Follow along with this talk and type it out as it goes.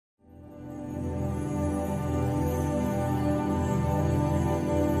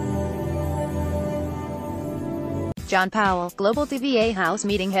John Powell, GlobalTV A house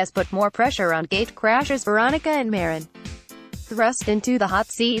meeting has put more pressure on Gate-Crashers Veronica and Merron. Thrust into the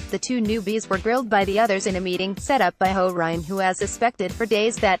hot seat, the two newbies were grilled by the others in a meeting set up by Ryan, who has suspected for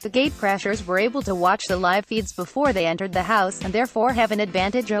days that the Gate-Crashers were able to watch the live feeds before they entered the house, and therefore have an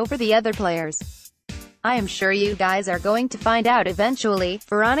advantage over the other players. "I am sure you guys are going to find out eventually,"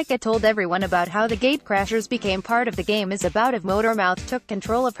 Veronica told everyone about how the Gate-Crashers became part of the game as a bout of motor-mouth took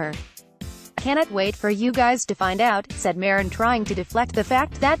control of her. "I cannot wait for you guys to find out," said Merron, trying to deflect the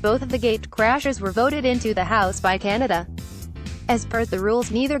fact that both of the Gate-Crashers were voted into the house by Canada. As per the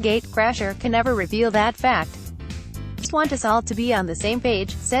rules, neither Gate-Crasher can ever reveal that fact. "Just want us all to be on the same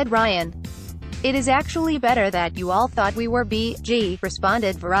page," said Ryan. "It is actually better that you all thought we were BG,"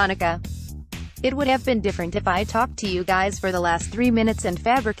 responded Veronica. "It would have been different if I talked to you guys for the last 3 minutes and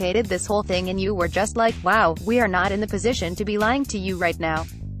fabricated this whole thing and you were just like, wow, we are not in the position to be lying to you right now."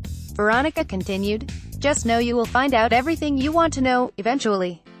 Veronica continued, "Just know you will find out everything you want to know,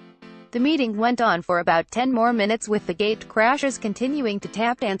 eventually." The meeting went on for about 10 more minutes, with the Gate-Crashers continuing to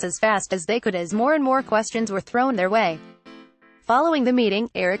tap dance as fast as they could as more and more questions were thrown their way. Following the meeting,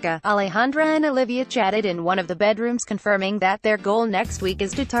 Erica, Alejandra and Olivia chatted in one of the bedrooms, confirming that their goal next week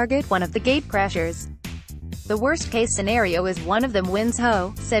is to target one of the Gate-Crashers. "The worst-case scenario is one of them wins,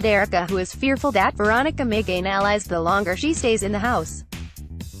 said Erica, who is fearful that Veronica may gain allies the longer she stays in the house.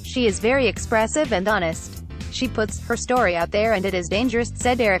 "She is very expressive and honest. She puts her story out there and it is dangerous,"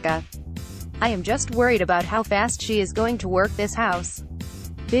 said Erica. "I am just worried about how fast she is going to work this house."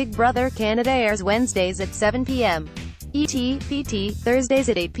 Big Brother Canada airs Wednesdays at 7 p.m. ET, PT, Thursdays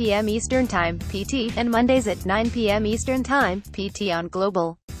at 8 p.m. Eastern Time, PT, and Mondays at 9 p.m. Eastern Time, PT on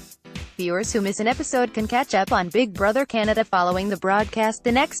Global. Viewers who miss an episode can catch up on Big Brother Canada following the broadcast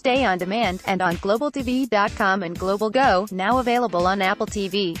the next day on demand, and on GlobalTV.com and Global Go, now available on Apple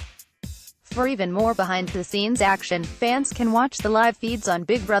TV. For even more behind-the-scenes action, fans can watch the live feeds on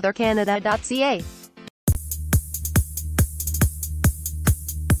BigBrotherCanada.ca.